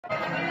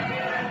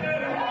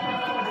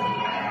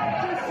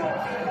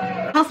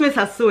Housemates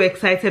are so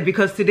excited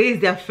because today is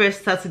their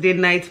first Saturday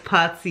night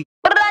party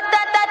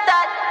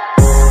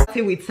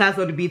with Saz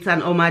on the beat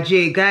and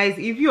Omaje. Guys,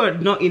 if you're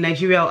not in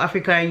Nigeria or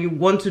Africa and you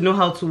want to know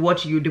how to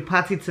watch the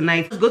party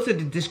tonight, go to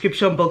the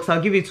description box. I'll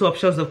give you 2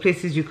 options of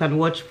places you can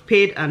watch,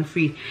 paid and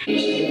free.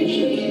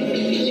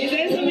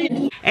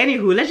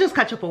 Anywho, let's just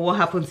catch up on what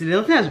happened today.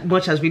 Nothing as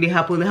much has really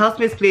happened. The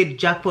housemates played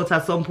jackpot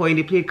at some point.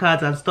 They played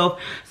cards and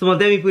stuff. Some of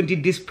them even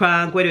did this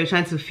prank where they were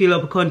trying to fill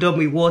up a condom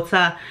with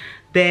water.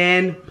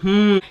 Then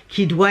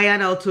KIDWAYA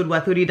now told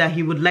Wathoni that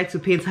he would like to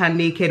paint her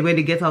naked when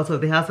they get out of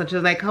the house. And she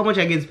was like, how much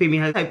are you going to pay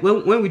me? Like,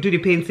 when we do the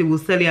painting, we'll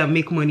sell it and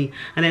make money.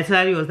 And then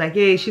Tari was like,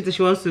 hey, she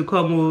wants to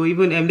come. Or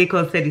even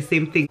Lekon said the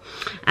same thing.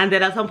 And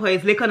then at some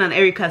point, Lekon and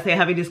Erica started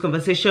having this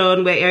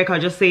conversation where Erica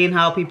was just saying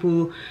how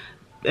people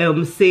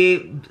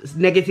say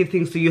negative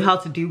things to you, how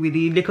to deal with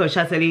it. Lekon was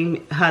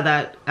telling her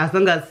that as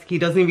long as he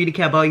doesn't really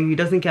care about you, he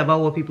doesn't care about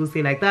what people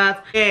say like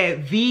that. Yeah,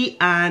 V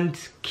and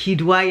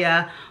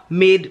KIDWAYA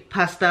made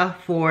pasta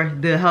for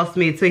the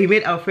housemates. So he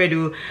made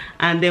Alfredo,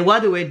 and then while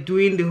they were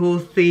doing the whole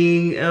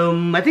thing,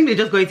 I think they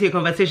just got into a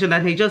conversation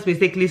and he just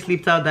mistakenly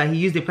slipped out that he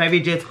used a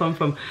private jet to come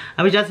from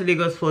Abuja to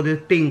Lagos for the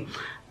thing.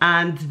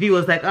 And V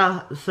was like,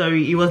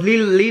 sorry, it was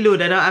Lilo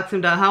that I asked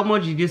him that, how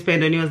much did you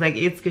spend? And he was like,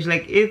 8K. She's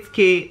like,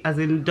 8K as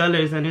in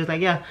dollars. And he was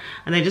like, yeah.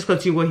 And I just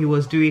continued what he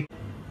was doing.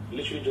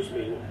 Literally just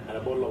me and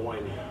a bottle of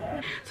wine.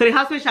 So the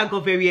housemates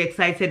got very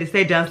excited. They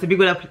started dancing. The big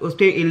brother was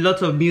playing a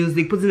lot of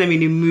music, putting them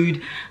in a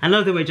mood. And a lot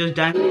of them were just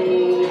dancing.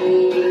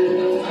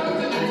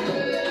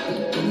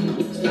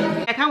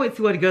 I can't wait to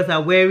see what the girls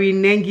are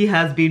wearing. Nengi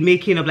has been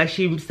making up. Like,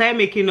 she started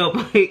making up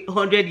like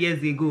 100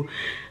 years ago.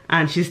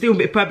 And she's still,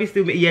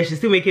 she's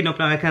still making up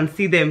now. I can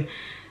see them.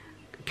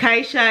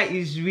 Kaisha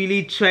is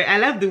really trying. I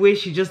love the way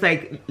she just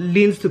like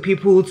leans to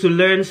people to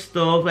learn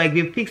stuff. Like,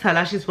 they fix her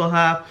lashes for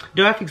her.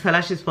 Dora fixed her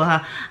lashes for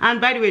her. And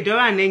by the way,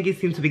 Dora and Nengi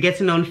seem to be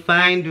getting on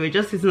fine. They were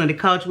just sitting on the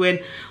couch when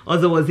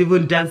Ozo was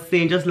even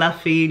dancing, just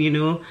laughing, you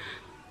know.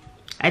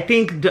 I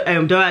think Dora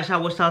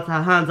Asha washed out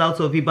her hands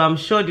out of it, but I'm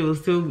sure they will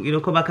still, you know,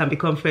 come back and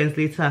become friends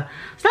later.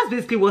 So that's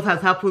basically what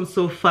has happened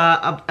so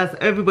far. As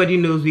everybody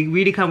knows, we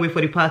really can't wait for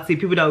the party.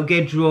 People that will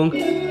get drunk.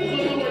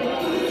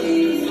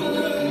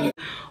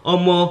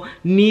 Omo,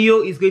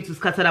 Neo is going to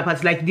scatter that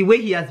party. Like, the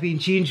way he has been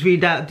gingering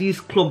that this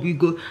club we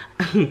go,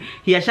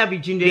 he has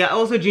been gingering. They are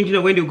also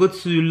gingering when they go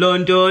to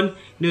London.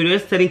 You know, they're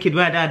just telling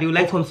KIDWAYA that they would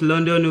like to come to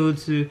London, or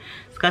to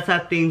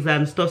scatter things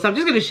and stuff. So I'm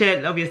just going to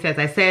share, obviously, as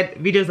I said,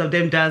 videos of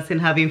them dancing,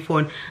 having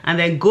fun, and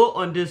then go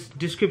on this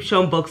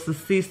description box to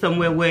see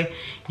somewhere where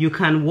you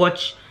can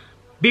watch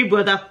Big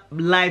Brother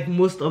live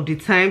most of the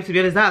time. To be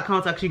honest, that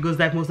account actually goes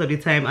live most of the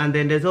time. And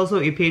then there's also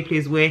a paid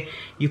place where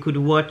you could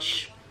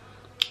watch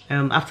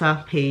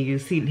after pay. You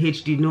see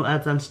HD, no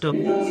ads and stuff.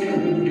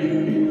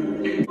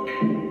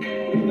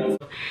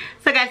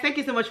 So guys, thank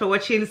you so much for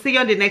watching. See you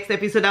on the next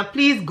episode, and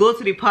please go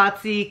to the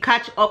party,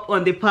 catch up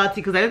on the party,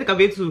 because I don't think I'll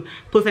be able to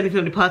post anything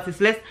on the party.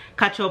 So let's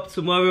catch up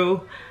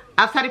tomorrow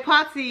after the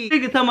party.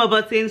 Click the thumb up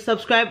button,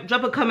 subscribe,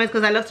 drop a comment,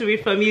 because I love to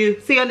read from you.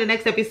 See you on the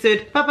next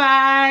episode.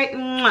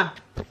 Bye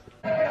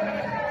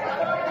bye.